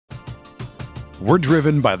We're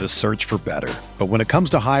driven by the search for better. But when it comes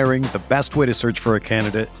to hiring, the best way to search for a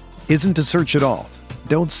candidate isn't to search at all.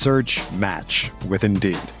 Don't search, match with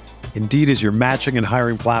Indeed. Indeed is your matching and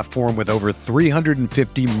hiring platform with over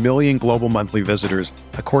 350 million global monthly visitors,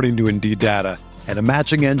 according to Indeed data, and a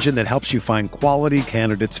matching engine that helps you find quality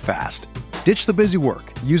candidates fast. Ditch the busy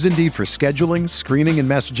work. Use Indeed for scheduling, screening, and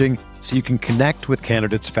messaging so you can connect with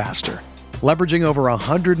candidates faster. Leveraging over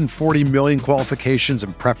 140 million qualifications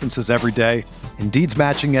and preferences every day, Indeed's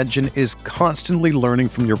matching engine is constantly learning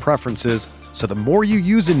from your preferences, so the more you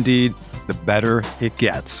use Indeed, the better it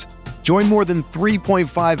gets. Join more than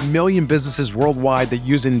 3.5 million businesses worldwide that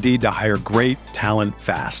use Indeed to hire great talent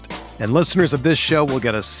fast. And listeners of this show will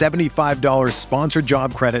get a $75 sponsored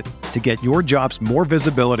job credit to get your jobs more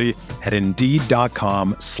visibility at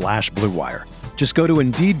Indeed.com/Blue Wire. Just go to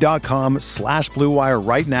Indeed.com/Blue Wire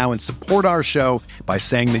right now and support our show by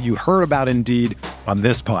saying that you heard about Indeed on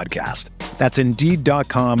this podcast. That's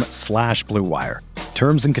Indeed.com/Blue Wire.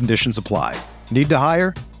 Terms and conditions apply. Need to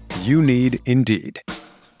hire? You need Indeed.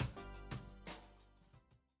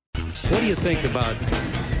 What do you think about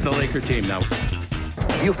the Laker team now?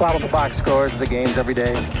 You follow the box scores of the games every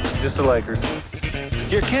day? Just the Lakers.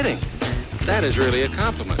 You're kidding. That is really a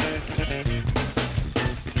compliment.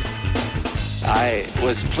 I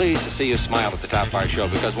was pleased to see you smile at the top of our show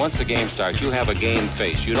because once the game starts, you have a game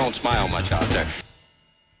face. You don't smile much out there.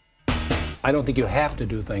 I don't think you have to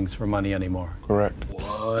do things for money anymore. Correct.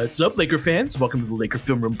 What's up, Laker fans? Welcome to the Laker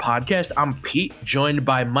Film Room Podcast. I'm Pete, joined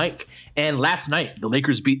by Mike. And last night, the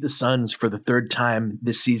Lakers beat the Suns for the third time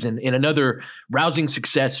this season in another rousing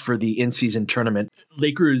success for the in-season tournament.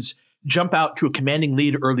 Lakers jump out to a commanding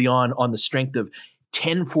lead early on the strength of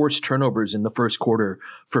 10 forced turnovers in the first quarter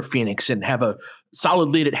for Phoenix and have a solid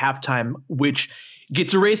lead at halftime, which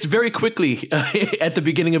gets erased very quickly at the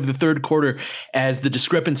beginning of the third quarter as the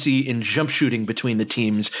discrepancy in jump shooting between the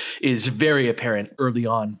teams is very apparent early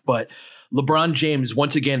on. But LeBron James,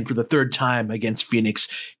 once again for the third time against Phoenix,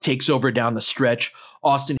 takes over down the stretch.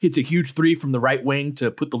 Austin hits a huge three from the right wing to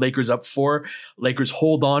put the Lakers up 4. Lakers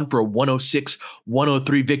hold on for a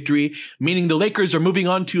 106-103 victory, meaning the Lakers are moving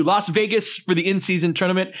on to Las Vegas for the in-season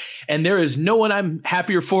tournament. And there is no one I'm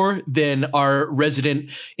happier for than our resident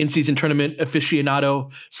in-season tournament aficionado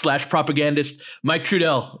 / propagandist, Mike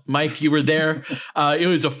Trudell. Mike, you were there. It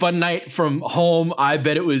was a fun night from home. I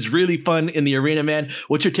bet it was really fun in the arena, man.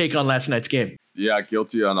 What's your take on last night's game? Yeah,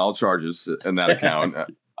 guilty on all charges in that account.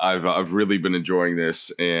 I've really been enjoying this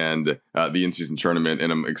and the in-season tournament,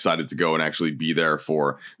 and I'm excited to go and actually be there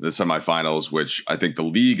for the semifinals, which I think the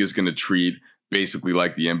league is going to treat basically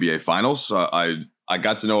like the NBA finals. I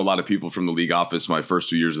got to know a lot of people from the league office my first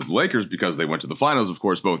 2 years of the Lakers because they went to the finals, of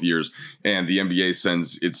course, both years. And the NBA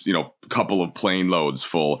sends its, couple of plane loads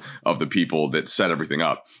full of the people that set everything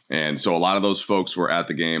up. And so a lot of those folks were at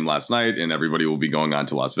the game last night, and everybody will be going on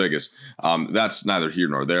to Las Vegas. That's neither here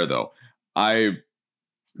nor there, though.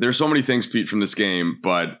 There's so many things, Pete, from this game,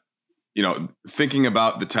 but thinking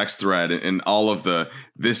about the text thread and all of the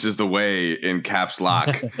 "this is the way" in caps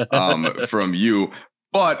lock from you,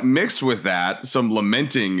 but mixed with that, some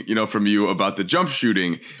lamenting, from you about the jump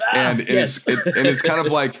shooting, and yes. it's kind of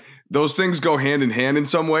like those things go hand in hand in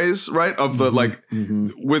some ways, right? Of the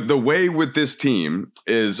with the way with this team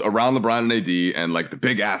is around LeBron and AD and like the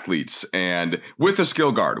big athletes and with a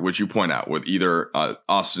skill guard, which you point out with either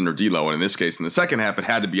Austin or D'Lo. And in this case, in the second half, it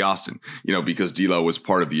had to be Austin, because D'Lo was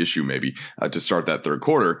part of the issue maybe to start that third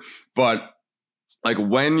quarter. But like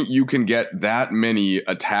when you can get that many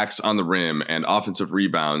attacks on the rim and offensive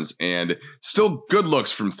rebounds and still good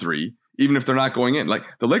looks from three, even if they're not going in, like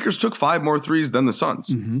the Lakers took 5 more threes than the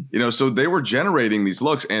Suns, so they were generating these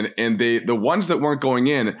looks and the ones that weren't going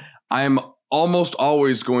in, I'm almost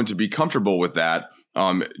always going to be comfortable with that.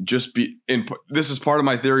 This is part of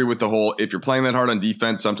my theory with the whole, if you're playing that hard on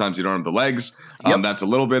defense, sometimes you don't have the legs. That's a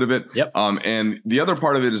little bit of it. And the other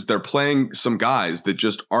part of it is they're playing some guys that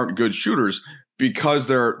just aren't good shooters because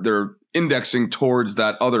they're indexing towards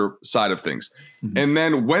that other side of things. And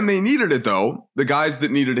then when they needed it, though, the guys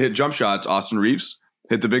that needed to hit jump shots, Austin Reeves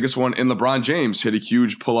hit the biggest one, and LeBron James hit a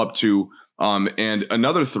huge pull-up two and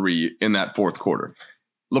another 3 in that fourth quarter.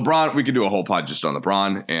 LeBron, we could do a whole pod just on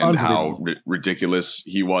LeBron and how ridiculous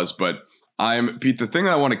he was. But Pete, the thing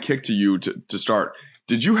that I want to kick to you to start,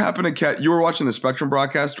 did you happen to catch, you were watching the Spectrum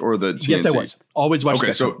broadcast or the TNT? Yes, I was. Always watch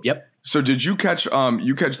Spectrum. So did you catch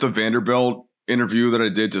the Vanderbilt interview that I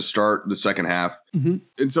did to start the second half? And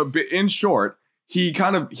so in short, he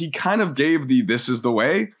kind of gave the "this is the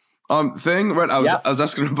way," thing, right? I was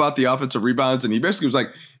asking him about the offensive rebounds, and he basically was like,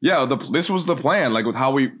 yeah, this was the plan, like with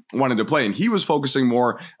how we wanted to play. And he was focusing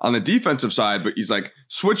more on the defensive side, but he's like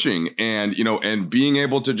switching and, and being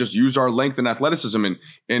able to just use our length and athleticism.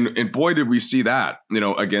 And boy, did we see that,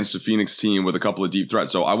 against the Phoenix team with a couple of deep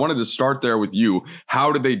threats. So I wanted to start there with you.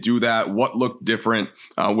 How did they do that? What looked different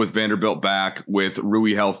with Vanderbilt back, with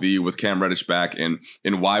Rui healthy, with Cam Reddish back, and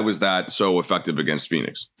why was that so effective against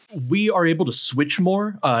Phoenix? We are able to switch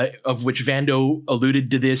more, of which Vando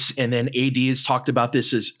alluded to this, and then AD has talked about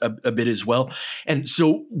this as a bit as well. And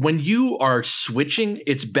so when you are switching,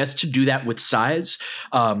 it's best to do that with size,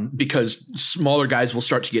 because smaller guys will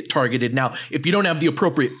start to get targeted. Now, if you don't have the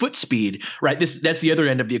appropriate foot speed, right, that's the other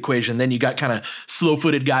end of the equation. Then you got kind of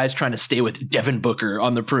slow-footed guys trying to stay with Devin Booker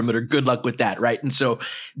on the perimeter. Good luck with that, right? And so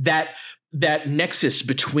that nexus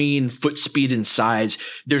between foot speed and size,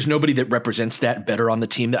 there's nobody that represents that better on the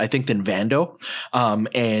team, I think, than Vando.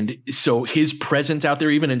 And so his presence out there,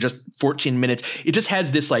 even in just 14 minutes, it just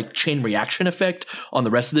has this like chain reaction effect on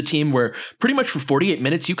the rest of the team where pretty much for 48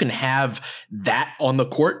 minutes, you can have that on the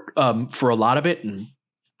court for a lot of it. And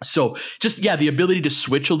so just, the ability to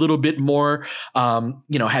switch a little bit more,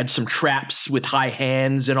 had some traps with high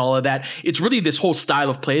hands and all of that. It's really this whole style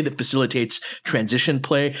of play that facilitates transition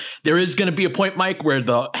play. There is going to be a point, Mike, where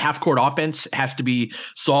the half court offense has to be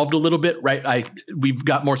solved a little bit, right? We've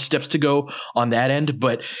got more steps to go on that end,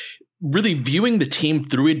 but really viewing the team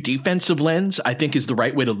through a defensive lens, I think, is the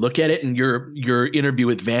right way to look at it. And your interview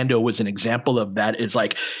with Vando was an example of that. Is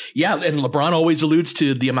like, and LeBron always alludes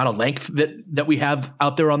to the amount of length that we have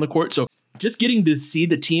out there on the court. So just getting to see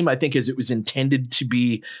the team, I think, as it was intended to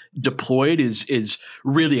be deployed is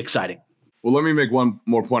really exciting. Well, let me make one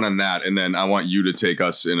more point on that, and then I want you to take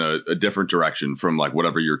us in a different direction from like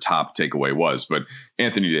whatever your top takeaway was. But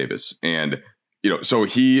Anthony Davis, and so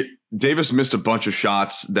Davis missed a bunch of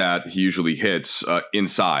shots that he usually hits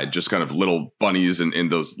inside, just kind of little bunnies and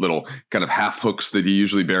those little kind of half hooks that he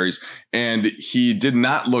usually buries. And he did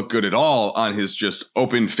not look good at all on his just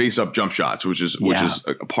open face up jump shots, which is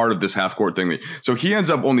a part of this half court thing. So he ends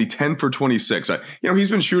up only 10 for 26. He's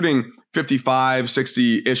been shooting 55,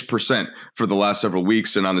 60-ish% for the last several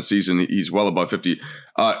weeks. And on the season, he's well above 50.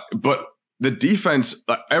 But the defense,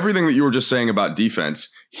 everything that you were just saying about defense,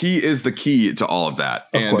 he is the key to all of that.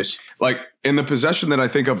 Of course. Like in the possession that I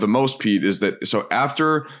think of the most, Pete, is that so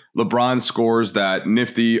after LeBron scores that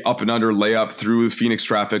nifty up and under layup through Phoenix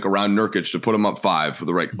traffic around Nurkic to put him up 5 with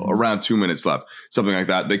around 2 minutes left, something like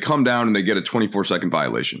that, they come down and they get a 24-second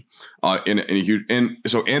violation. And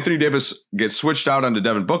so Anthony Davis gets switched out onto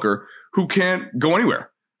Devin Booker, who can't go anywhere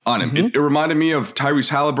on him. Mm-hmm. It reminded me of Tyrese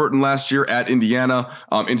Halliburton last year at Indiana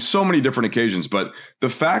in so many different occasions. But the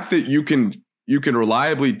fact that you can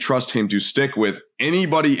reliably trust him to stick with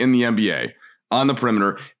anybody in the NBA on the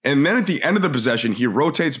perimeter, and then at the end of the possession, he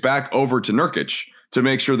rotates back over to Nurkic to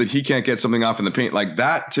make sure that he can't get something off in the paint. Like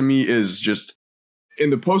that to me is just in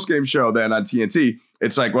the postgame show then on TNT.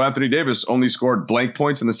 It's like, well, Anthony Davis only scored blank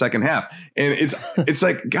points in the second half. And it's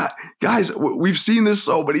like, guys, we've seen this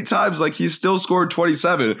so many times. Like he still scored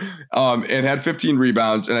 27 and had 15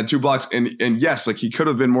 rebounds and had 2 blocks. And yes, like he could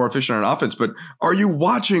have been more efficient on offense, but are you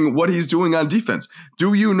watching what he's doing on defense?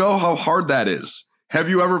 Do you know how hard that is? Have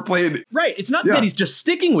you ever played? Right. It's not that he's just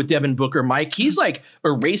sticking with Devin Booker, Mike. He's like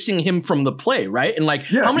erasing him from the play, right? And like,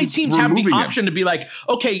 how many teams have the option to be like,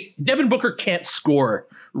 okay, Devin Booker can't score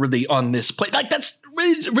really on this play? Like that's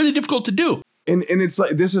really, really difficult to do. And it's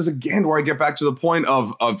like, this is again where I get back to the point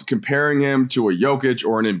of comparing him to a Jokic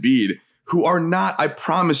or an Embiid, who are not, I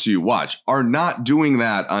promise you, are not doing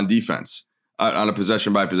that on defense on a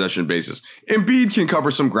possession by possession basis. Embiid can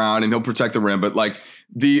cover some ground and he'll protect the rim, but like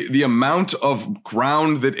the amount of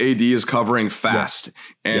ground that AD is covering fast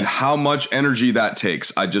and how much energy that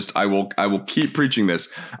takes. I will keep preaching this.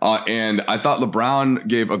 And I thought LeBron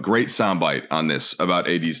gave a great soundbite on this about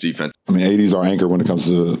AD's defense. I mean, AD's our anchor when it comes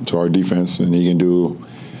to our defense, and he can do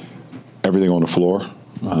everything on the floor.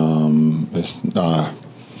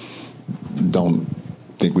 Don't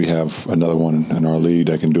think we have another one in our league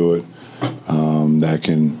that can do it. That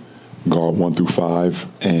can guard 1 through 5,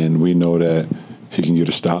 and we know that he can get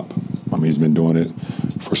a stop. I mean, he's been doing it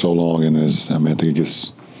for so long, and I think it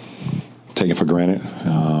gets taken for granted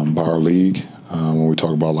by our league when we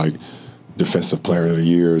talk about like defensive player of the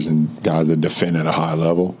years and guys that defend at a high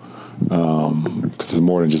level, because it's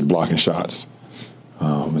more than just blocking shots.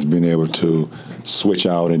 It's being able to switch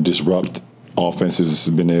out and disrupt offenses. It's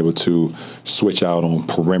been able to switch out on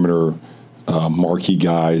perimeter. Marquee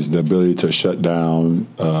guys, the ability to shut down,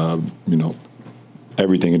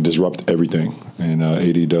 everything and disrupt everything. And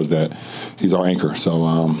AD does that. He's our anchor.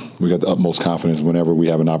 So we got the utmost confidence whenever we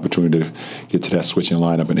have an opportunity to get to that switching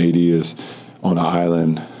lineup. And AD is on an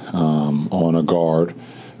island, on a guard,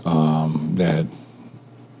 that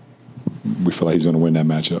we feel like he's going to win that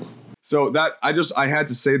matchup. So that I had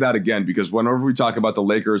to say that again, because whenever we talk about the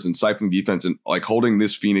Lakers and stifling defense and like holding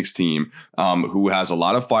this Phoenix team, who has a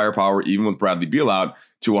lot of firepower, even with Bradley Beal out,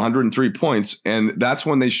 to 103 points, and that's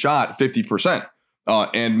when they shot 50%,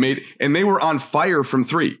 and they were on fire from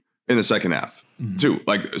three in the second half. Too,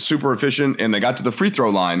 like super efficient, and they got to the free throw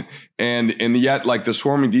line, and yet like the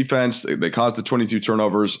swarming defense, they caused the 22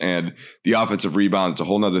 turnovers, and the offensive rebound. It's a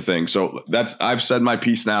whole nother thing. So I've said my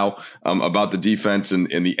piece now about the defense and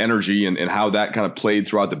the energy and how that kind of played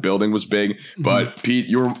throughout the building was big. But Pete,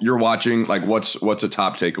 you're watching, like what's a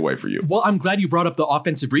top takeaway for you? Well, I'm glad you brought up the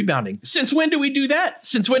offensive rebounding. Since when do we do that?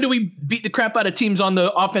 Since when do we beat the crap out of teams on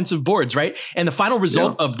the offensive boards, right? And the final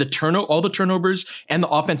result of all the turnovers and the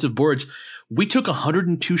offensive boards, we took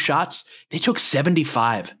 102 shots. They took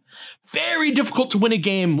 75. Very difficult to win a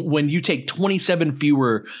game when you take 27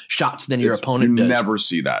 fewer shots than your opponent does. You never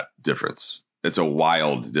see that difference. It's a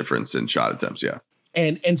wild difference in shot attempts, yeah.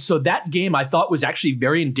 And so that game I thought was actually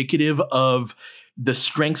very indicative of the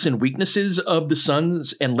strengths and weaknesses of the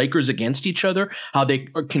Suns and Lakers against each other, how they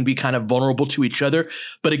can be kind of vulnerable to each other.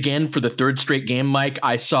 But again, for the third straight game, Mike,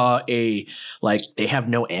 I saw they have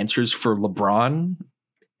no answers for LeBron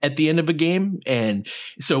at the end of a game. And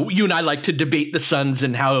so you and I like to debate the Suns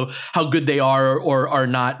and how good they are or are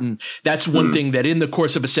not. And that's one thing that in the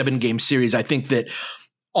course of a 7-game series, I think that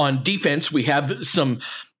on defense, we have some,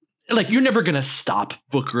 like, you're never going to stop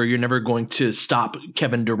Booker. You're never going to stop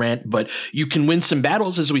Kevin Durant, but you can win some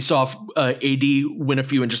battles, as we saw AD win a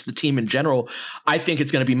few, and just the team in general. I think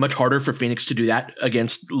it's going to be much harder for Phoenix to do that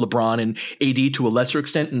against LeBron and AD to a lesser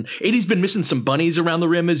extent. And AD's been missing some bunnies around the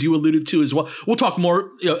rim, as you alluded to as well. We'll talk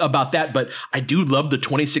more about that, but I do love the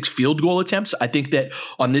 26 field goal attempts. I think that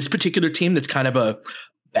on this particular team, that's kind of a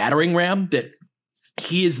battering ram, that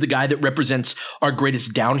he is the guy that represents our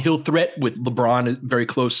greatest downhill threat, with LeBron very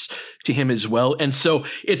close to him as well. And so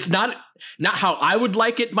it's not how I would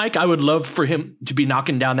like it, Mike. I would love for him to be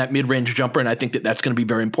knocking down that mid-range jumper, and I think that that's going to be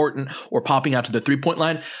very important, or popping out to the three-point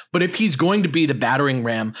line. But if he's going to be the battering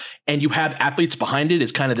ram and you have athletes behind it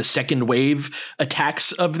as kind of the second wave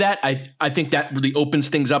attacks of that, I think that really opens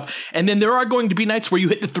things up. And then there are going to be nights where you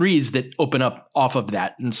hit the threes that open up off of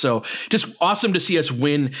that. And so just awesome to see us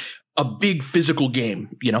win a big physical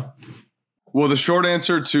game, you know? Well, the short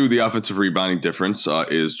answer to the offensive rebounding difference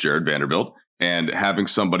is Jared Vanderbilt, and having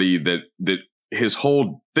somebody that his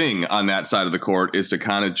whole thing on that side of the court is to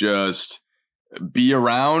kind of just be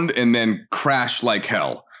around and then crash like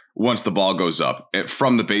hell once the ball goes up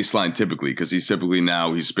from the baseline, typically, because he's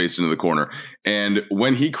spaced into the corner. And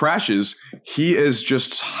when he crashes, he is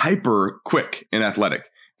just hyper quick and athletic.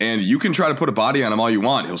 And you can try to put a body on him all you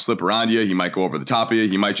want. He'll slip around you. He might go over the top of you.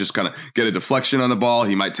 He might just kind of get a deflection on the ball.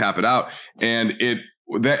 He might tap it out. And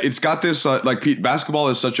it's got this, like, Pete, basketball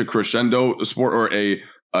is such a crescendo sport, or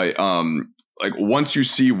like once you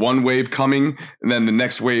see one wave coming, and then the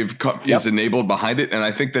next wave is enabled behind it. And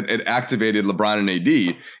I think that it activated LeBron and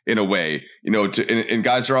AD in a way, you know, and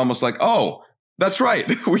guys are almost like, oh, that's right.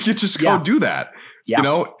 We could just go do that, you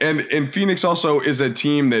know? And Phoenix also is a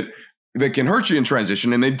team that can hurt you in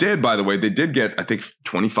transition. And they did, by the way, they did get, I think,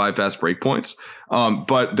 25 fast break points.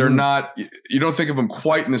 But they're not, you don't think of them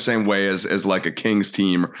quite in the same way as like a Kings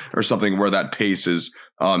team or something, where that pace is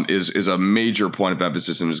a major point of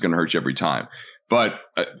emphasis and is going to hurt you every time. But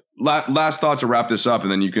last thought to wrap this up,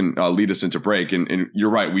 and then you can lead us into break. And you're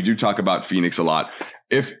right, we do talk about Phoenix a lot.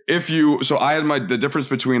 So I had the difference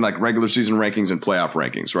between like regular season rankings and playoff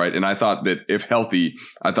rankings, right? And I thought that if healthy,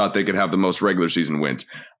 I thought they could have the most regular season wins.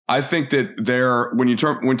 I think that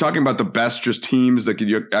when talking about the best just teams that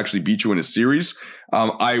could actually beat you in a series,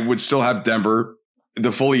 I would still have Denver,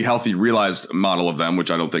 the fully healthy, realized model of them,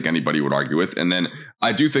 which I don't think anybody would argue with. And then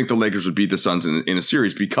I do think the Lakers would beat the Suns in a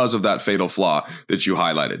series because of that fatal flaw that you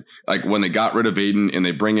highlighted. Like when they got rid of Aiden and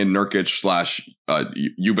they bring in Nurkic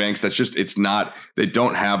 / Eubanks, they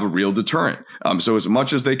don't have a real deterrent. So as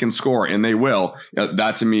much as they can score, and they will,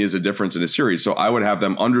 that to me is a difference in a series. So I would have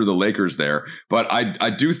them under the Lakers there. But I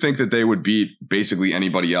do think that they would beat basically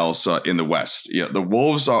anybody else in the West. The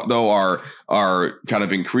Wolves, though, are kind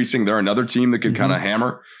of increasing. They're another team that could kind of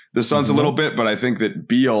hammer the Suns a little bit, but I think that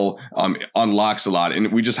Beal unlocks a lot,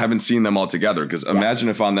 and we just haven't seen them all together. Because imagine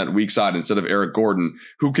if on that weak side, instead of Eric Gordon,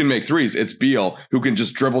 who can make threes, it's Beal who can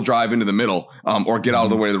just dribble drive into the middle or get out of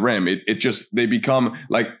the way of the rim. They become,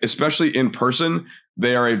 like, especially in person,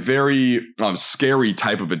 they are a very scary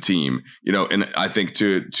type of a team, and I think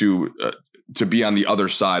to be on the other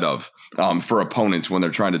side of for opponents when they're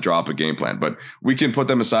trying to draw up a game plan. But we can put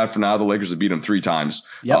them aside for now. The Lakers have beat them 3 times.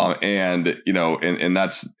 Yep. And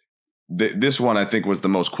that's this one, I think, was the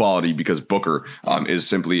most quality because Booker is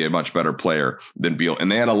simply a much better player than Beal.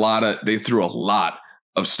 And they threw a lot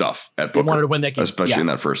of stuff at Booker. They wanted to win that game. Especially in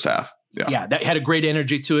that first half. Yeah, that had a great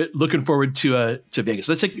energy to it. Looking forward to Vegas.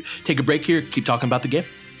 Let's take a break here. Keep talking about the game.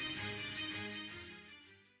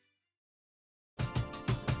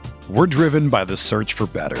 We're driven by the search for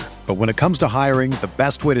better. But when it comes to hiring, the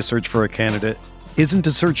best way to search for a candidate isn't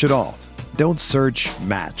to search at all. Don't search,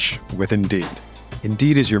 match with Indeed.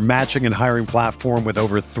 Indeed is your matching and hiring platform with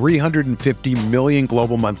over 350 million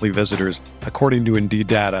global monthly visitors, according to Indeed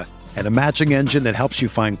data, and a matching engine that helps you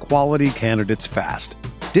find quality candidates fast.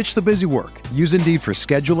 Ditch the busy work. Use Indeed for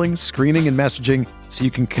scheduling, screening, and messaging so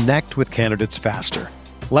you can connect with candidates faster.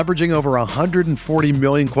 Leveraging over 140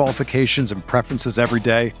 million qualifications and preferences every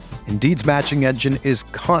day, Indeed's matching engine is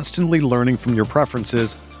constantly learning from your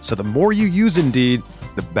preferences, so the more you use Indeed,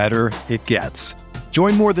 the better it gets.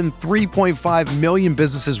 Join more than 3.5 million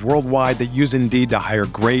businesses worldwide that use Indeed to hire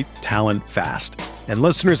great talent fast. And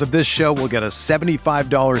listeners of this show will get a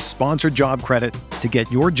 $75 sponsored job credit to get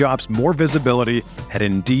your jobs more visibility at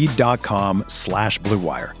Indeed.com/Blue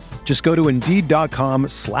Wire. Just go to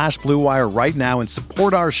Indeed.com/Blue Wire right now and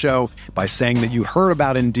support our show by saying that you heard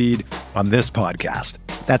about Indeed on this podcast.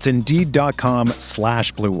 That's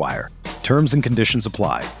Indeed.com/Blue Wire. Terms and conditions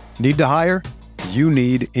apply. Need to hire? You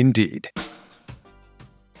need Indeed.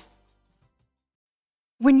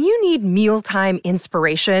 When you need mealtime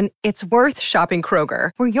inspiration, it's worth shopping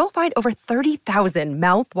Kroger, where you'll find over 30,000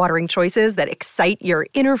 mouth-watering choices that excite your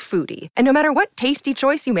inner foodie. And no matter what tasty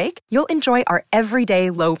choice you make, you'll enjoy our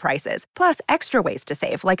everyday low prices, plus extra ways to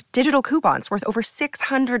save, like digital coupons worth over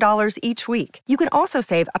 $600 each week. You can also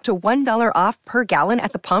save up to $1 off per gallon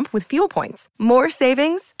at the pump with fuel points. More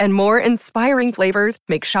savings and more inspiring flavors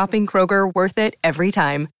make shopping Kroger worth it every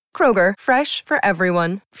time. Kroger, fresh for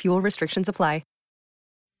everyone. Fuel restrictions apply.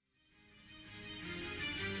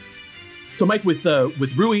 So, Mike, with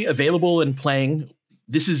Rui available and playing,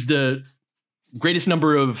 this is the greatest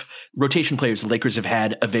number of rotation players the Lakers have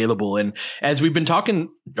had available. And as we've been talking,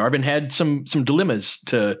 Darvin had some dilemmas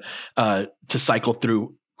to cycle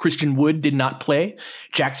through. Christian Wood did not play.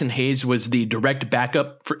 Jackson Hayes was the direct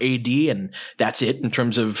backup for AD, and that's it in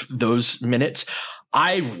terms of those minutes.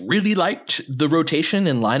 I really liked the rotation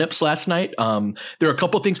and lineups last night. There are a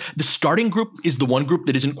couple of things. The starting group is the one group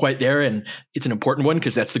that isn't quite there, and it's an important one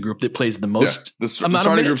because that's the group that plays the most. Yeah, the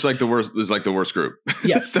starting group's like the worst. Is like the worst group.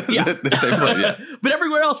 Yes, yeah. They play, yeah. But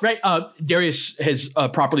everywhere else, right? Darius has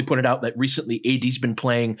properly pointed out that recently AD's been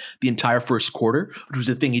playing the entire first quarter, which was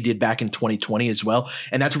a thing he did back in 2020 as well,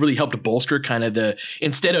 and that's really helped to bolster kind of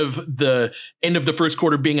instead of the end of the first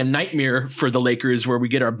quarter being a nightmare for the Lakers where we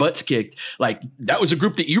get our butts kicked, like that was a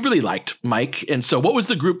group that you really liked, Mike. And so what was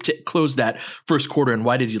the group to close that first quarter, and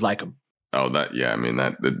why did you like them? Oh,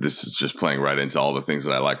 this is just playing right into all the things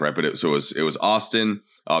that I like, right? But it was Austin,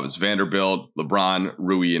 it was Vanderbilt, LeBron,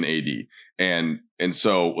 Rui, and AD. And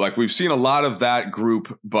so like we've seen a lot of that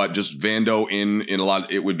group, but just Vando in a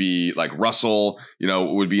lot, it would be like Russell,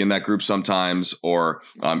 would be in that group sometimes, or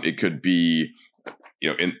it could be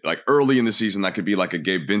in like early in the season, that could be like a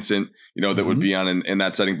Gabe Vincent, that would be on in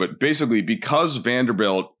that setting. But basically, because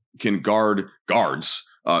Vanderbilt can guard guards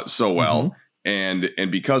so well, and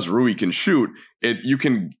because Rui can shoot it, you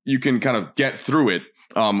can kind of get through it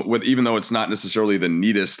with, even though it's not necessarily the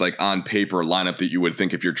neatest like on paper lineup that you would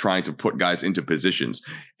think if you're trying to put guys into positions.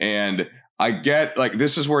 And I get like,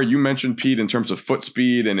 this is where you mentioned, Pete, in terms of foot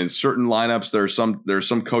speed, and in certain lineups, there's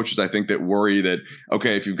some coaches I think that worry that,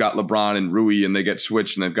 okay, if you've got LeBron and Rui and they get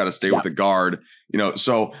switched and they've got to stay with the guard,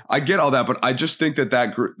 so I get all that, but I just think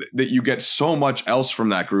that group, that you get so much else from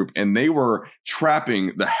that group, and they were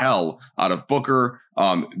trapping the hell out of Booker.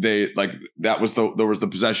 There was the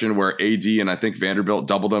possession where AD and I think Vanderbilt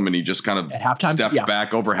doubled him, and he just kind of stepped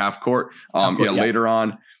back over half court, later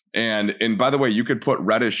on. And by the way, you could put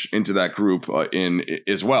Reddish into that group in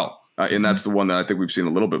as well. And that's the one that I think we've seen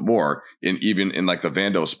a little bit more even in like the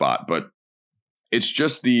Vando spot. But it's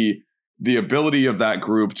just the ability of that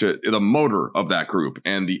group the motor of that group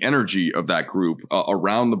and the energy of that group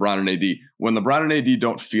around LeBron and AD. When LeBron and AD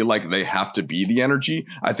don't feel like they have to be the energy,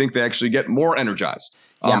 I think they actually get more energized.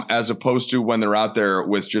 As opposed to when they're out there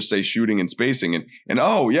with just say shooting and spacing and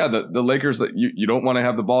the Lakers, that you don't want to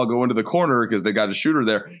have the ball go into the corner because they got a shooter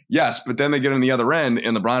there. Yes. But then they get on the other end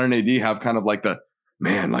and LeBron and AD have kind of like the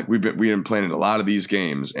man, like we've been playing in a lot of these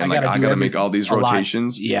games, and I got to make all these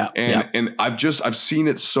rotations. And I've seen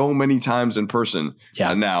it so many times in person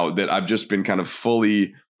now that I've just been kind of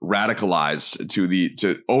fully radicalized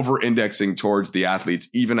to over indexing towards the athletes,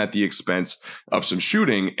 even at the expense of some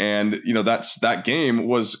shooting. And, that game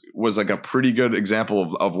was like a pretty good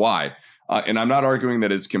example of why. And I'm not arguing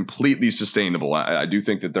that it's completely sustainable. I do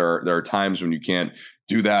think that there are times when you can't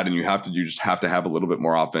do that, and you just have to have a little bit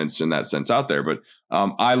more offense in that sense out there. But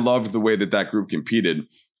I loved the way that group competed.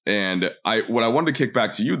 And what I wanted to kick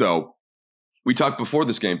back to you, though, we talked before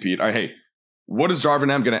this game, Pete. Hey, what is Darvin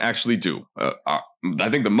Ham going to actually do? I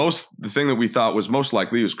think the thing that we thought was most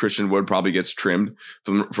likely was Christian Wood probably gets trimmed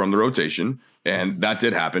from the rotation, and that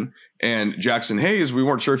did happen. And Jackson Hayes, we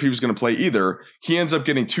weren't sure if he was going to play either. He ends up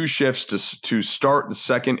getting 2 shifts to start the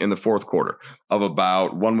second and the fourth quarter of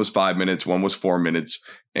about, one was 5 minutes, one was 4 minutes,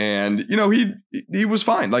 and he was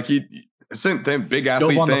fine. Like same thing, big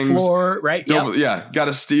athlete on things. The floor, right? Got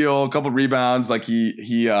a steal, a couple rebounds. Like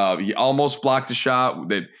he almost blocked a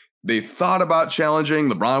shot. They thought about challenging.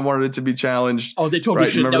 LeBron wanted it to be challenged. Oh, they told me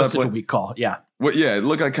that was such a weak call. Yeah. Well, yeah, it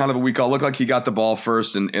looked like kind of a weak call. It looked like he got the ball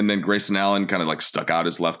first, and then Grayson Allen kind of like stuck out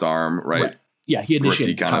his left arm, right? Yeah, he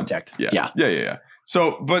initiated contact. Yeah.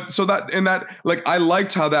 So I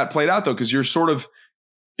liked how that played out, though, because you're sort of,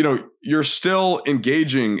 you're still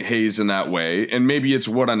engaging Hayes in that way, and maybe it's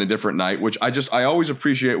Wood on a different night, which I always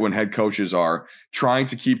appreciate when head coaches are trying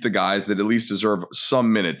to keep the guys that at least deserve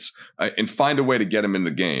some minutes and find a way to get them in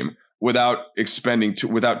the game without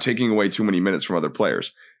taking away too many minutes from other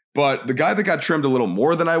players. But the guy that got trimmed a little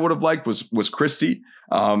more than I would have liked was Christie,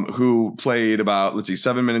 who played about,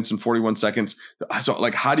 7 minutes and 41 seconds. So,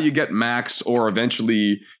 how do you get Max or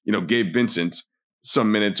eventually, Gabe Vincent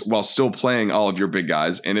some minutes while still playing all of your big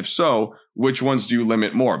guys? And if so, which ones do you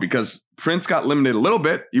limit more? Because Prince got limited a little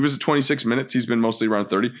bit. He was at 26 minutes. He's been mostly around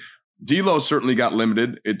 30. D'Lo certainly got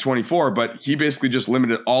limited at 24, but he basically just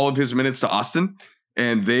limited all of his minutes to Austin.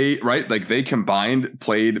 And they combined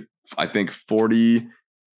played, I think,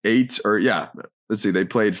 they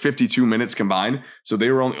played 52 minutes combined. So they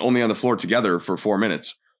were only on the floor together for 4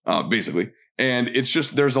 minutes, basically. And it's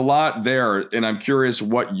just, there's a lot there. And I'm curious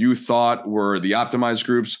what you thought were the optimized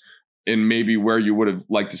groups, and maybe where you would have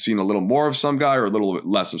liked to seen a little more of some guy or a little bit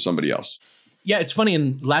less of somebody else. Yeah, it's funny.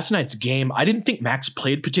 In last night's game, I didn't think Max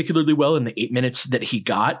played particularly well in the 8 minutes that he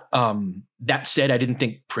got. That said, I didn't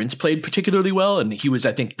think Prince played particularly well. And he was,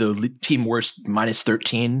 I think, the team worst minus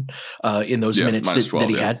 13 in those minutes that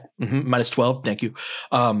he had. Minus 12. Thank you.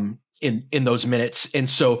 In those minutes. And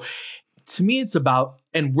so to me, it's about,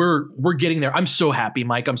 and we're getting there. I'm so happy,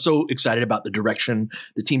 Mike. I'm so excited about the direction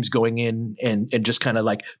the team's going in, and just kind of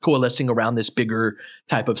like coalescing around this bigger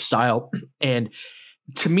type of style. And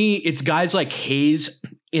to me, it's guys like Hayes,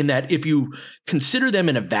 in that if you consider them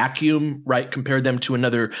in a vacuum, right, compare them to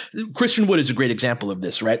another, Christian Wood is a great example of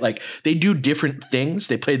this, right? Like they do different things.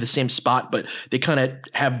 They play the same spot, but they kind of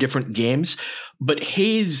have different games. But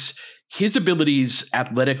Hayes, his abilities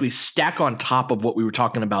athletically stack on top of what we were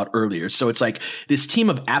talking about earlier. So it's like this team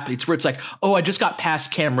of athletes where it's like, oh, I just got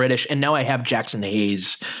past Cam Reddish and now I have Jackson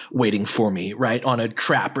Hayes waiting for me, right, on a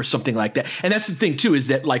trap or something like that. And that's the thing too, is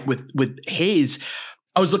that like with Hayes,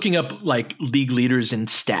 I was looking up like league leaders and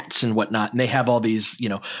stats and whatnot, and they have all these,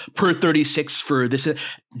 per 36 for this.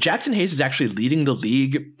 Jackson Hayes is actually leading the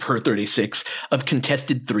league per 36 of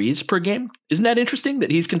contested threes per game. Isn't that interesting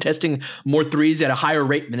that he's contesting more threes at a higher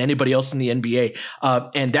rate than anybody else in the NBA?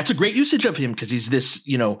 And that's a great usage of him because he's this,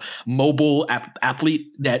 mobile athlete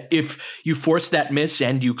that if you force that miss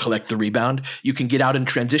and you collect the rebound, you can get out in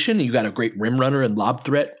transition. And you got a great rim runner and lob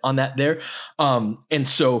threat on that there. And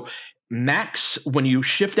so Max, when you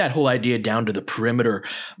shift that whole idea down to the perimeter,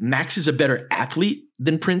 Max is a better athlete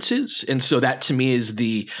than Prince is. And so that to me is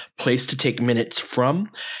the place to take minutes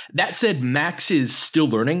from. That said, Max is still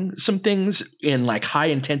learning some things in like high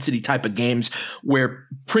intensity type of games where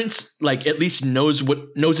Prince like at least knows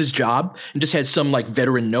his job and just has some like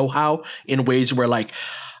veteran know-how in ways where like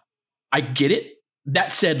I get it.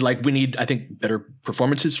 That said, like we need, I think, better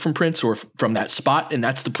performances from Prince or from that spot. And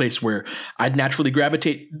that's the place where I'd naturally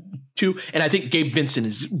gravitate to. And I think Gabe Vincent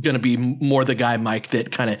is going to be more the guy, Mike,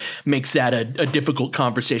 that kind of makes that a difficult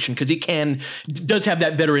conversation because he does have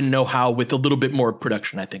that veteran know-how with a little bit more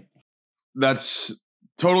production, I think. That's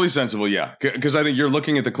totally sensible. Yeah. Because I think you're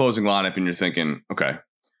looking at the closing lineup and you're thinking, okay,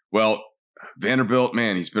 well, Vanderbilt,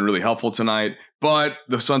 man, he's been really helpful tonight, but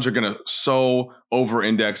the Suns are going to so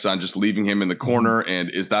over-index on just leaving him in the corner. And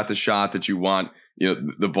is that the shot that you want,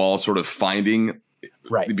 the ball sort of finding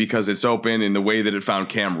right? Because it's open in the way that it found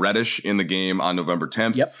Cam Reddish in the game on November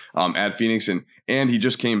 10th at Phoenix. And he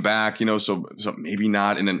just came back, so maybe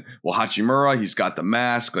not. And then, Hachimura, he's got the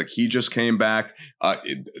mask. Like, he just came back.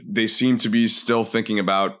 They seem to be still thinking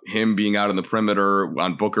about him being out on the perimeter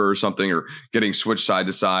on Booker or something, or getting switched side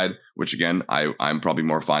to side, which, again, I'm probably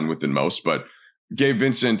more fine with than most. But Gabe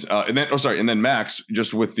Vincent, and then Max,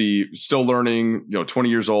 just with the still learning, 20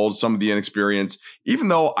 years old, some of the inexperience, even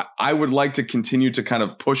though I would like to continue to kind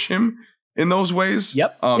of push him in those ways.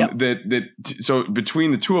 So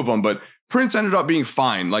between the two of them, but Prince ended up being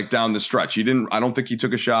fine, like, down the stretch. I don't think he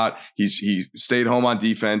took a shot. He stayed home on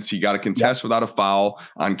defense. He got a contest without a foul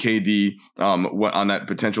on KD on that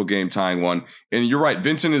potential game tying one. And you're right.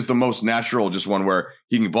 Vincent is the most natural, just one where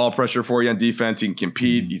he can ball pressure for you on defense. He can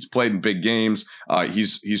compete. He's played in big games.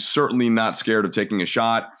 He's certainly not scared of taking a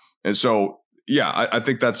shot. And so, I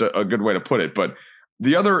think that's a good way to put it. But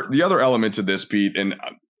the other element to this, Pete, and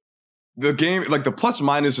the game, like, the plus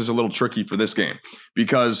minus is a little tricky for this game,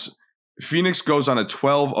 because Phoenix goes on a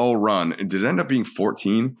 12-0 run. And did it end up being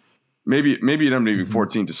 14? Maybe it ended up being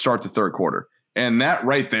 14 to start the third quarter. And that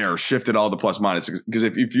right there shifted all the plus minus. Because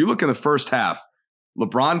if you look in the first half,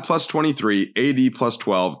 LeBron plus 23, AD plus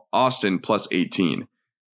 12, Austin plus 18.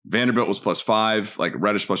 Vanderbilt was plus 5, like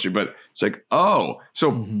Reddish plus 3. But it's like,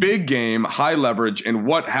 big game, high leverage. And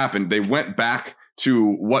what happened? They went back to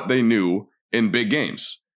what they knew in big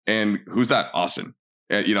games. And who's that? Austin.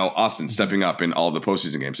 Austin stepping up in all the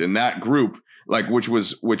postseason games. And that group, like, which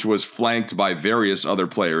was flanked by various other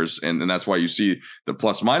players, and that's why you see the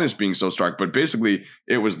plus minus being so stark. But basically,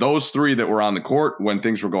 it was those three that were on the court when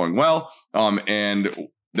things were going well. And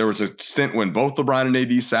there was a stint when both LeBron and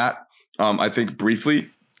AD sat, I think briefly.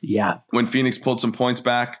 Yeah. When Phoenix pulled some points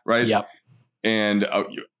back, right? Yep. And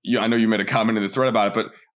I know you made a comment in the thread about it, but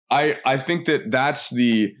I think that's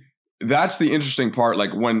the interesting part.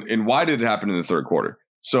 Like, why did it happen in the third quarter?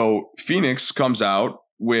 So Phoenix comes out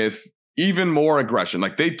with even more aggression.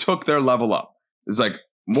 Like, they took their level up. It's like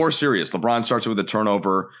more serious. LeBron starts with a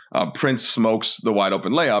turnover. Prince smokes the wide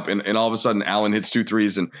open layup. And all of a sudden, Allen hits 2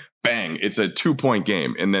 threes and bang, it's a 2-point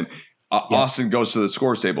game. And then Austin goes to the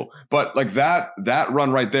scores table. But like that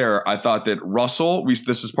run right there, I thought that Russell,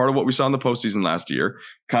 this is part of what we saw in the postseason last year,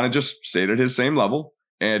 kind of just stayed at his same level.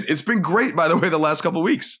 And it's been great, by the way, the last couple of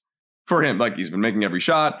weeks. For him, like, he's been making every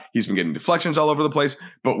shot. He's been getting deflections all over the place.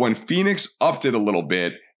 But when Phoenix upped it a little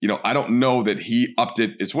bit, I don't know that he upped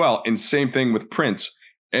it as well. And same thing with Prince.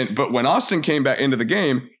 But when Austin came back into the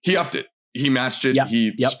game, he upped it. He matched it.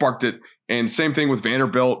 He sparked it. And same thing with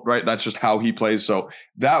Vanderbilt, right? That's just how he plays. So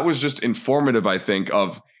that was just informative, I think,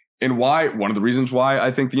 and why one of the reasons why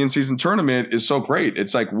I think the in-season tournament is so great.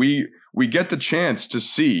 It's like we get the chance to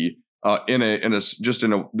see in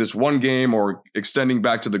this one game, or extending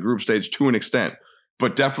back to the group stage to an extent,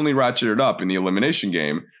 but definitely ratcheted up in the elimination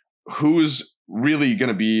game, who's really going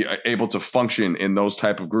to be able to function in those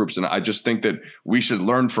type of groups. And I just think that we should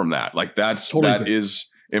learn from that. Like, that is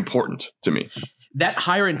important to me. That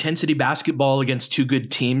higher intensity basketball against two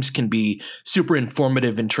good teams can be super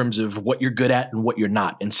informative in terms of what you're good at and what you're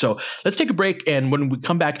not. And so let's take a break. And when we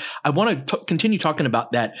come back, I want to continue talking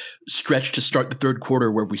about that stretch to start the third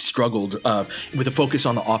quarter where we struggled with a focus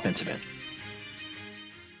on the offensive end.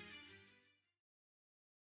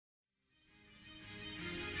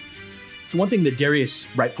 So one thing that Darius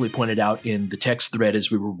rightfully pointed out in the text thread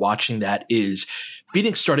as we were watching that is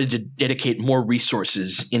Phoenix started to dedicate more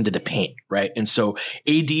resources into the paint, right? And so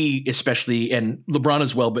AD especially, and LeBron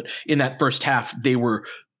as well, but in that first half, they were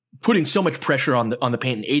putting so much pressure on the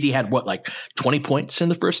paint. And AD had 20 points in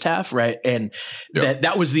the first half, right? And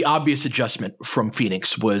that was the obvious adjustment from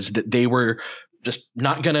Phoenix, was that they were just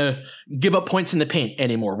not going to give up points in the paint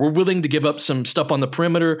anymore. We're willing to give up some stuff on the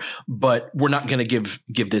perimeter, but we're not going to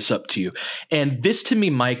give this up to you. And this, to me,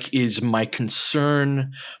 Mike, is my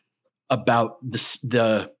concern about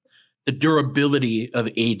the durability of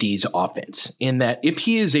AD's offense, in that if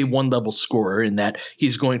he is a one-level scorer, in that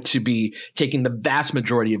he's going to be taking the vast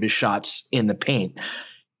majority of his shots in the paint,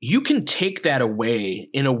 you can take that away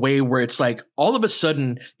in a way where it's like, all of a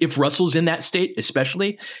sudden, if Russell's in that state,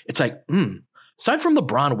 especially, it's like, aside from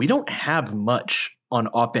LeBron, we don't have much on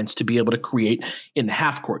offense to be able to create in the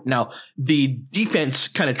half court. Now, the defense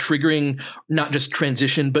kind of triggering not just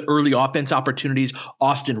transition, but early offense opportunities.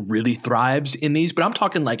 Austin really thrives in these, but I'm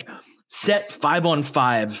talking like set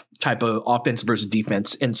 5-on-5 type of offense versus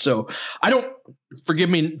defense. And so forgive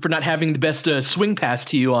me for not having the best swing pass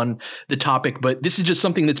to you on the topic, but this is just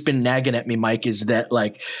something that's been nagging at me, Mike, is that,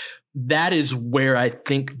 like, that is where I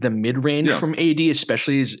think the mid-range from AD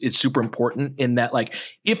especially is super important, in that, like,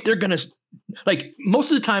 if they're going to, like,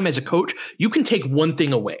 most of the time as a coach, you can take one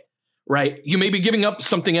thing away, right? You may be giving up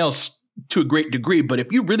something else to a great degree, but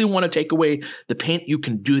if you really want to take away the paint, you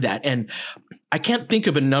can do that. And I can't think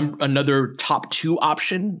of another top 2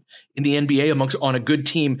 option in the NBA on a good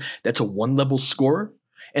team that's a 1-level scorer.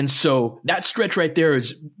 And so that stretch right there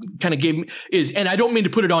is kind of and I don't mean to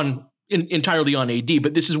put it on entirely on AD,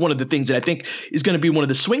 but this is one of the things that I think is going to be one of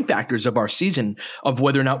the swing factors of our season, of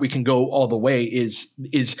whether or not we can go all the way, is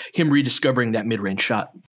him rediscovering that mid-range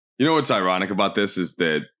shot. You know what's ironic about this is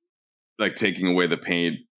that, like, taking away the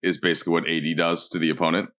paint is basically what AD does to the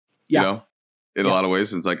opponent. You know, in a lot of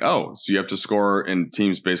ways, it's like, oh, so you have to score, and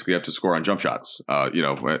teams basically have to score on jump shots.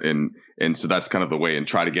 And so that's kind of the way, and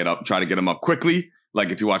try to get them up quickly. Like,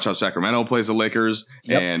 if you watch how Sacramento plays the Lakers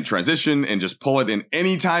and transition and just pull it in,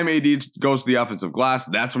 anytime AD goes to the offensive glass,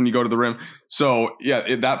 that's when you go to the rim. So,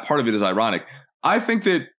 that part of it is ironic. I think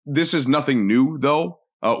that this is nothing new, though.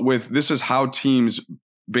 This is how teams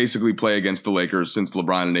basically play against the Lakers since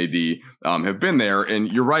LeBron and AD have been there. And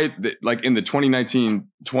you're right that, like, in the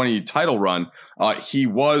 2019-20 title run, he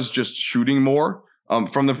was just shooting more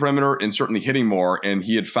from the perimeter and certainly hitting more. And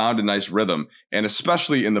he had found a nice rhythm, and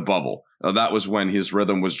especially in the bubble. That was when his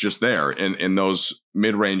rhythm was just there, and those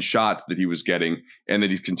mid-range shots that he was getting and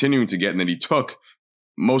that he's continuing to get and that he took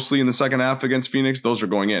mostly in the second half against Phoenix, those are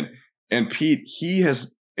going in. And Pete,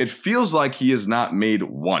 it feels like he has not made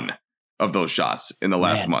one of those shots in the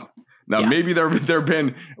last month. Now, maybe there have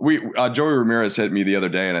been, Joey Ramirez hit me the other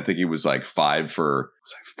day, and I think he was like 5 for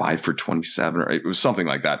 27, or it was something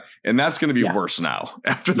like that. And that's going to be worse now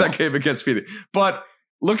after that game against Phoenix. But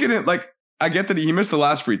look at it, like, I get that he missed the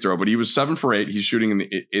last free throw, but he was 7 for 8. He's shooting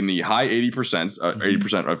in the high 80%,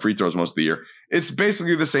 80% of free throws most of the year. It's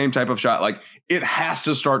basically the same type of shot. Like, it has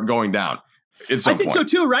to start going down. I think so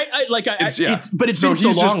too, right? But it's been so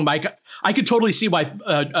long, Mike. I could totally see why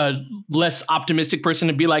a less optimistic person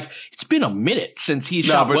would be like, it's been a minute since he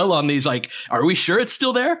shot well on these. Like, are we sure it's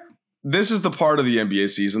still there? This is the part of the NBA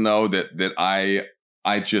season, though, that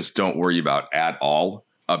I just don't worry about at all,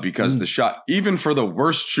 because the shot, even for the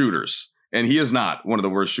worst shooters, and he is not one of the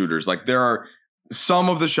worst shooters. Like, there are some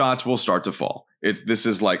of the shots will start to fall.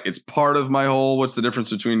 It's part of my whole, what's the difference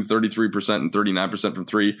between 33% and 39% from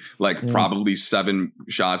 3? Like, probably 7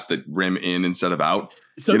 shots that rim in instead of out.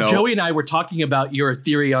 So Joey and I were talking about your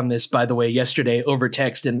theory on this, by the way, yesterday over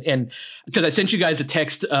text. And because I sent you guys a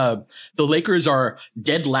text, the Lakers are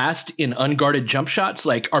dead last in unguarded jump shots.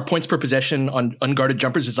 Like, our points per possession on unguarded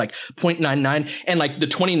jumpers is like 0.99. And like the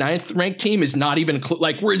 29th ranked team is not even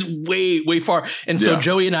we're way, way far. And so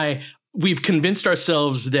Joey and I, we've convinced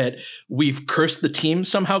ourselves that we've cursed the team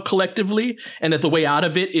somehow collectively, and that the way out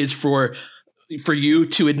of it is for you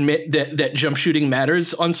to admit that jump shooting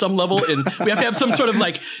matters on some level, and we have to have some sort of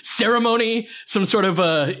like ceremony, some sort of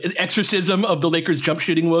exorcism of the Lakers jump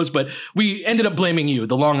shooting woes. But we ended up blaming you.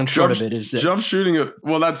 The long and short of it is that jump shooting.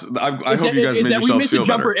 Well, that's I hope you guys made yourselves feel better. We miss a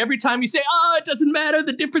jumper every time you say, it doesn't matter.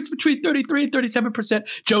 The difference between 33 and 37%.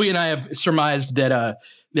 Joey and I have surmised that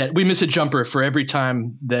we miss a jumper for every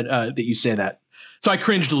time that you say that. So I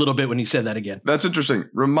cringed a little bit when you said that again. That's interesting.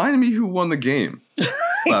 Remind me who won the game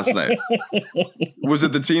last night. Was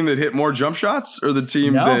it the team that hit more jump shots, or the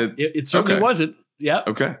team that it certainly wasn't. Yeah.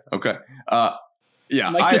 Okay.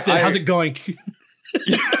 Mike said, how's it going?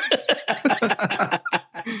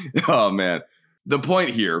 Oh man. The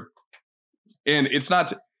point here, and it's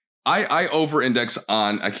not I over-index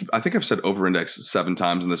on. I think I've said over-index 7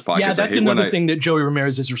 times in this podcast. Yeah, that's another thing that Joey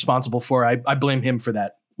Ramirez is responsible for. I blame him for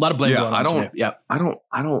that. A lot of blame going on today. I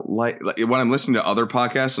don't like when I'm listening to other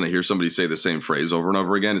podcasts and I hear somebody say the same phrase over and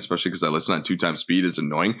over again, especially because I listen on 2 times speed. It's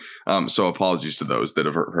annoying. So apologies to those that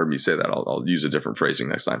have heard me say that. I'll use a different phrasing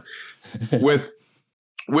next time. With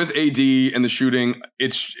AD and the shooting,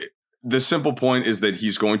 it's the simple point is that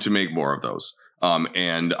he's going to make more of those.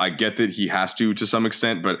 And I get that he has to some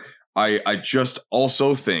extent, but I just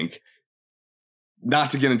also think, not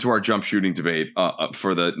to get into our jump shooting debate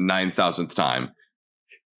for the 9,000th time,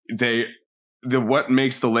 what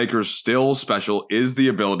makes the Lakers still special is the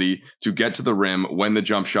ability to get to the rim when the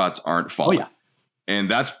jump shots aren't falling. Oh, yeah.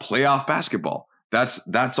 And that's playoff basketball.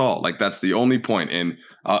 That's all. Like, that's the only point. And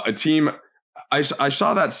a team, I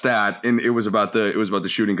saw that stat, and it was about the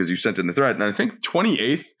shooting because you sent it in the thread. And I think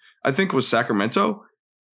 28th, was Sacramento,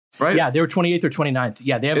 right? Yeah, they were 28th or 29th.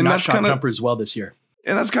 Yeah, they have not shot jumpers well this year.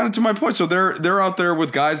 And that's kind of to my point. So they're out there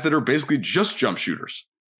with guys that are basically just jump shooters,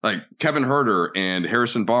 like Kevin Huerter and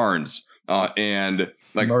Harrison Barnes, and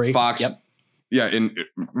like Murray. Fox. Yep. Yeah, and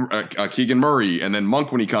Keegan Murray, and then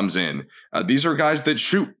Monk when he comes in. These are guys that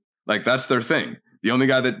shoot. Like that's their thing. The only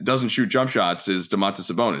guy that doesn't shoot jump shots is Domantas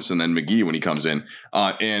Sabonis, and then McGee when he comes in.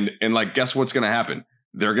 And like, guess what's going to happen?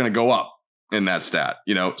 They're going to go up in that stat,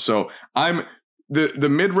 So I'm the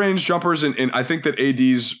mid-range jumpers, and I think that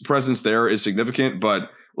AD's presence there is significant. But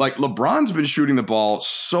like LeBron's been shooting the ball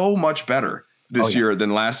so much better this year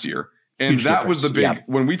than last year, and huge that difference. was the big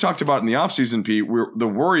when we talked about in the offseason, Pete. The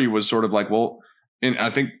worry was sort of like, well, and I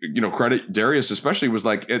think credit Darius especially was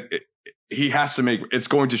like he has to it's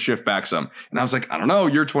going to shift back some. And I was like, I don't know,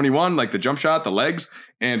 you're 21, like the jump shot, the legs.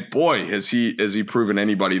 And boy, has he proven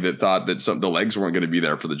anybody that thought that the legs weren't going to be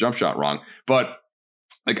there for the jump shot wrong. But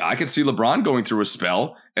like, I could see LeBron going through a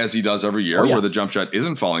spell as he does every year where the jump shot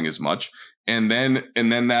isn't falling as much. And then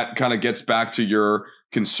that kind of gets back to your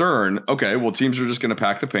concern. Okay, well, teams are just going to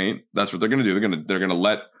pack the paint. That's what they're going to do. They're going to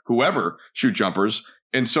let whoever shoot jumpers.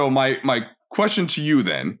 And so my question to you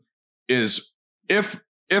then is if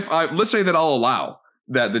let's say that I'll allow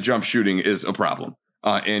that the jump shooting is a problem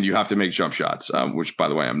and you have to make jump shots, which by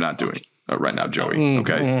the way, I'm not doing right now, Joey.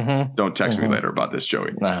 Okay. Don't text me later about this,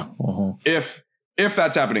 Joey. No. If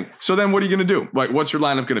that's happening. So then what are you going to do? Like, what's your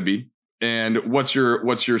lineup going to be? And what's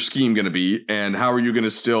your scheme going to be? And how are you going to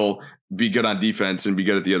still be good on defense and be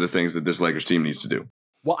good at the other things that this Lakers team needs to do?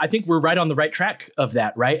 Well, I think we're right on the right track of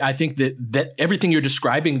that, right? I think that everything you're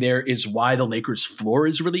describing there is why the Lakers' floor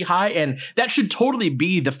is really high. And that should totally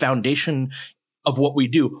be the foundation of what we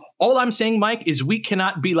do. All I'm saying, Mike, is we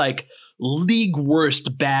cannot be like league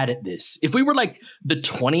worst bad at this. If we were like the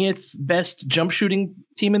 20th best jump shooting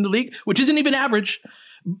team in the league, which isn't even average,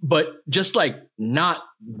 but just like not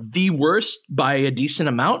the worst by a decent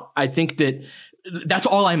amount, I think that's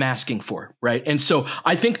all I'm asking for, right? And so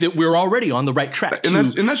I think that we're already on the right track. And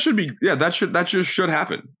that should be, that just should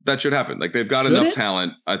happen. That should happen. Like they've got enough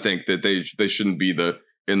talent, I think, that they shouldn't be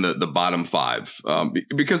in the bottom five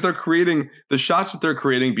because they're creating the shots that they're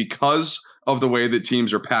creating because of the way that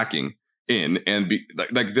teams are packing in and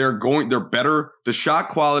they're better. The shot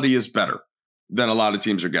quality is better than a lot of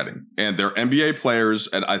teams are getting, and they're NBA players.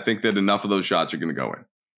 And I think that enough of those shots are going to go in.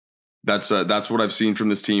 That's what I've seen from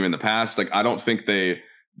this team in the past. Like, I don't think they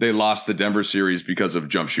lost the Denver series because of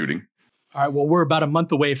jump shooting. All right. Well, we're about a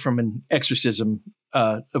month away from an exorcism,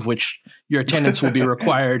 of which your attendance will be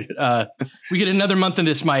required. We get another month in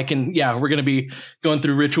this, Mike, and we're going to be going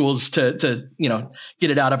through rituals to get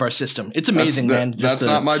it out of our system. It's amazing, man. That's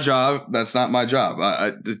not my job. That's not my job.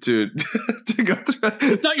 To go through.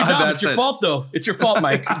 It's not your job. It's your fault, though. It's your fault,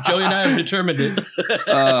 Mike. Joey and I have determined it.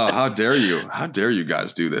 How dare you? How dare you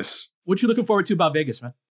guys do this? What you looking forward to about Vegas,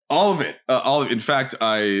 man? All of it. In fact,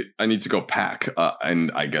 I need to go pack,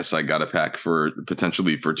 and I guess I got to pack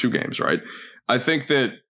potentially for 2 games, right? I think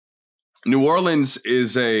that New Orleans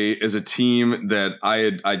is a team that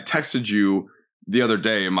I texted you the other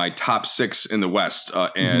day in my top 6 in the West,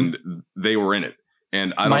 and they were in it.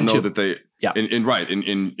 And I don't know that they. Yeah.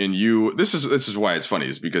 And you, this is why it's funny,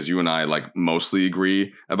 is because you and I like mostly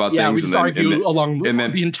agree about things. Yeah, we just argue along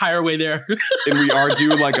the entire way there. And we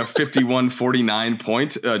argue like a 51-49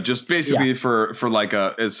 point, just basically for like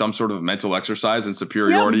as some sort of mental exercise and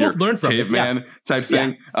superiority or caveman type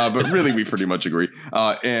thing. But really, we pretty much agree.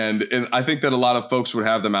 And I think that a lot of folks would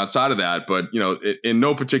have them outside of that. But, in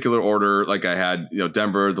no particular order, like I had,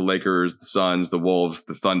 Denver, the Lakers, the Suns, the Wolves,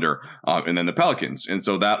 the Thunder, and then the Pelicans. And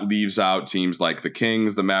so that leaves out teams like the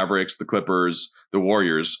Kings, the Mavericks, the Clippers, the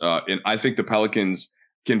Warriors. And I think the Pelicans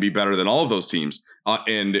can be better than all of those teams.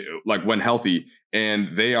 And like when healthy,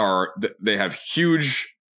 and they have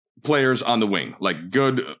huge players on the wing, like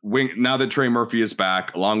good wing. Now that Trey Murphy is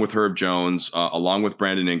back, along with Herb Jones, along with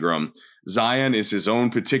Brandon Ingram, Zion is his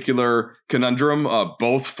own particular conundrum,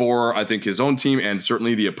 both for, I think, his own team and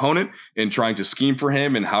certainly the opponent, in trying to scheme for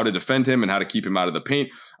him and how to defend him and how to keep him out of the paint.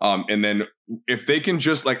 And then if they can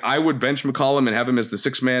just, like, I would bench McCollum and have him as the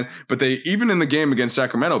 6th man, but they, even in the game against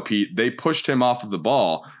Sacramento, Pete, they pushed him off of the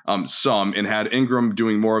ball some and had Ingram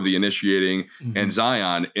doing more of the initiating and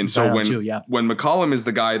Zion. And so when McCollum is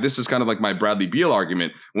the guy, this is kind of like my Bradley Beal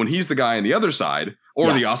argument, when he's the guy on the other side,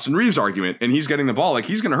 or the Austin Reeves argument, and he's getting the ball, like,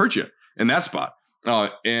 he's going to hurt you in that spot.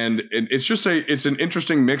 And it's just it's an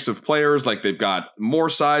interesting mix of players. Like, they've got more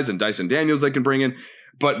size and Dyson Daniels they can bring in.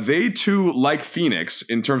 But they too, like Phoenix,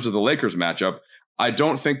 in terms of the Lakers matchup, I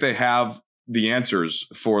don't think they have the answers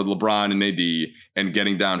for LeBron and AD and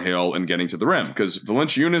getting downhill and getting to the rim. Because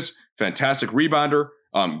Valanciunas, fantastic rebounder,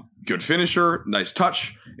 good finisher, nice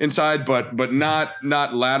touch inside, but not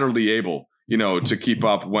laterally able, to keep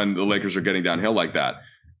up when the Lakers are getting downhill like that.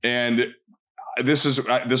 And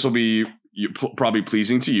this will be probably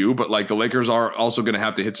pleasing to you, but like the Lakers are also going to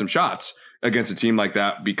have to hit some shots against a team like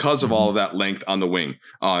that because of all of that length on the wing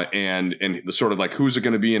and the sort of like who's it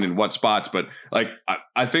going to be in what spots. But like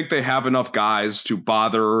I think they have enough guys to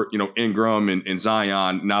bother, Ingram and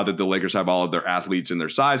Zion now that the Lakers have all of their athletes and their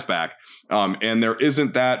size back. And there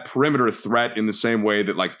isn't that perimeter threat in the same way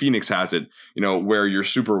that like Phoenix has it, where you're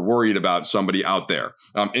super worried about somebody out there.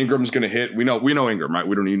 Ingram's going to hit. We know Ingram, right?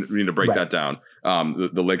 We don't need to break that down.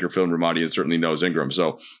 The Laker film room audience certainly knows Ingram.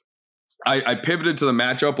 So I pivoted to the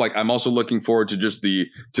matchup. Like I'm also looking forward to just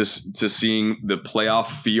to seeing the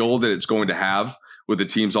playoff feel that it's going to have with the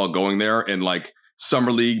teams all going there and like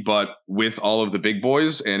summer league, but with all of the big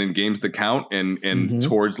boys and in games that count and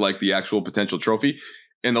towards like the actual potential trophy.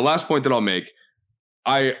 And the last point that I'll make,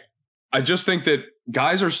 I just think that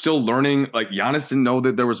guys are still learning. Like Giannis didn't know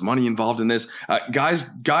that there was money involved in this.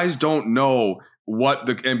 Guys don't know what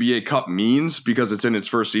the NBA Cup means because it's in its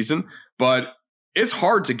first season, but it's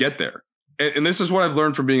hard to get there. And this is what I've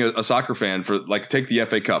learned from being a soccer fan for like take the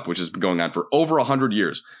FA Cup, which has been going on for over 100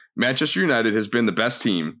 years. Manchester United has been the best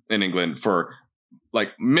team in England for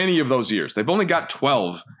like many of those years. They've only got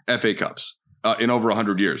 12 FA Cups in over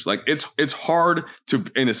 100 years. Like it's hard to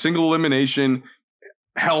in a single elimination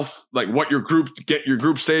health, like what your group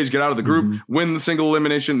stage, get out of the group, win the single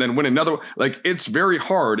elimination, then win another. Like it's very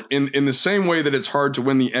hard in the same way that it's hard to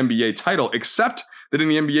win the NBA title, except that in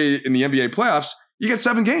the NBA playoffs, you get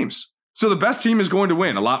 7 games. So the best team is going to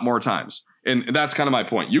win a lot more times. And that's kind of my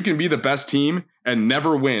point. You can be the best team and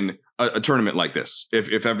never win a tournament like this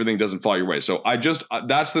if everything doesn't fall your way. So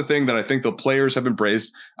that's the thing that I think the players have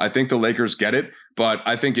embraced. I think the Lakers get it, but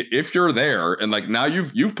I think if you're there and like now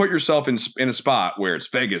you've put yourself in a spot where it's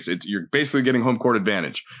Vegas, you're basically getting home court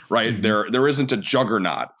advantage, right? There isn't a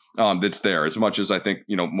juggernaut that's there as much as I think,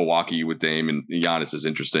 Milwaukee with Dame and Giannis is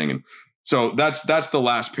interesting. And so that's the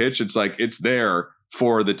last pitch. It's like, it's there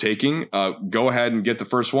for the taking. Go ahead and get the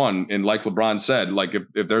first one. And like LeBron said, like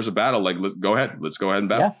if there's a battle, like let's go ahead and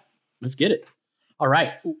battle. Yeah, let's get it. All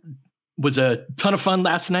right. Was a ton of fun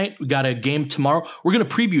last night. We got a game tomorrow. We're going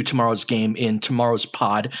to preview tomorrow's game in tomorrow's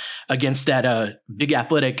pod against that big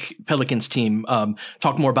athletic Pelicans team.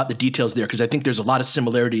 Talk more about the details there because I think there's a lot of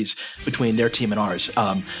similarities between their team and ours.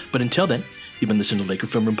 But until then, you've been listening to the Laker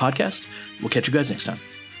Film Room Podcast. We'll catch you guys next time.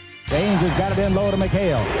 James has got it in low to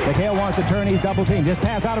McHale. McHale wants to turn. He's double teamed. Just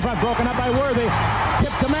pass out in front. Broken up by Worthy.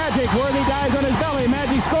 Tip to Magic. Worthy dies on his belly.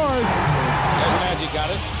 Magic scores. There's Magic.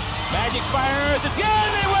 Got it. Magic fires. It's good.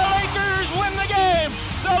 They will. Lakers win the game.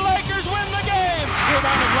 The Lakers win the game.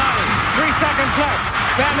 Rebound of Lonnie. 3 seconds left.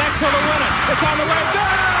 Van Exel to win it. It's on the way.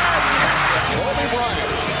 Good. Kobe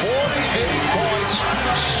Bryant, 48 points,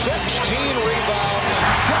 16 rebounds.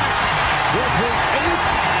 Shot with his 8th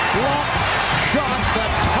block shot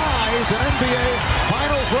that ties an NBA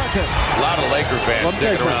Finals record. A lot of Laker fans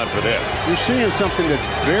sticking around for this. You're seeing something that's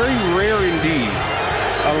very rare indeed.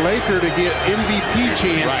 A Laker to get MVP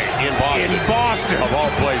chance in Boston. Of all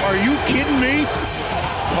places. Are you kidding me?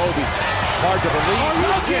 Kobe, hard to believe. Are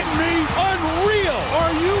you kidding me? Unreal.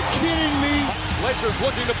 Are you kidding me? Lakers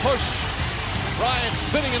looking to push. Bryant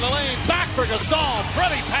spinning in the lane. Back for Gasol.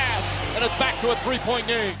 Pretty pass. And it's back to a 3-point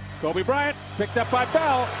game. Kobe Bryant picked up by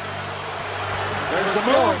Bell. There's the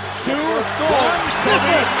move. 2, 1.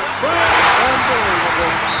 Listen.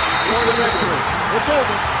 Unbelievable. For the victory. It's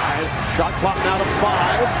over. Shot clock now to 5.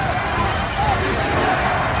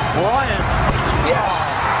 Bryant. Yes.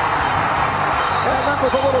 And that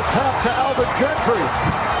was a little tap to Alvin Gentry.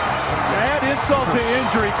 Add insult to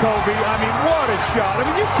injury, Kobe. I mean, what a shot. I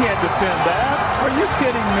mean, you can't defend that. Are you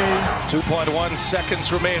kidding me? 2.1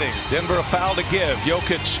 seconds remaining. Denver a foul to give.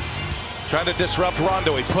 Jokic trying to disrupt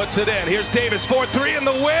Rondo. He puts it in. Here's Davis, 4-3 in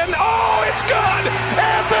the win. Oh, it's good!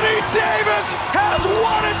 Anthony Davis has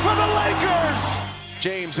won it for the Lakers!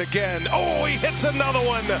 James again. Oh, he hits another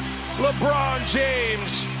one. LeBron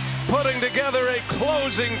James putting together a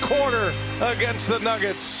closing quarter against the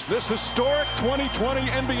Nuggets. This historic 2020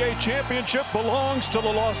 NBA championship belongs to the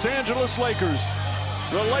Los Angeles Lakers.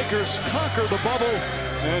 The Lakers conquer the bubble,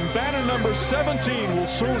 and banner number 17 will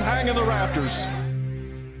soon hang in the rafters.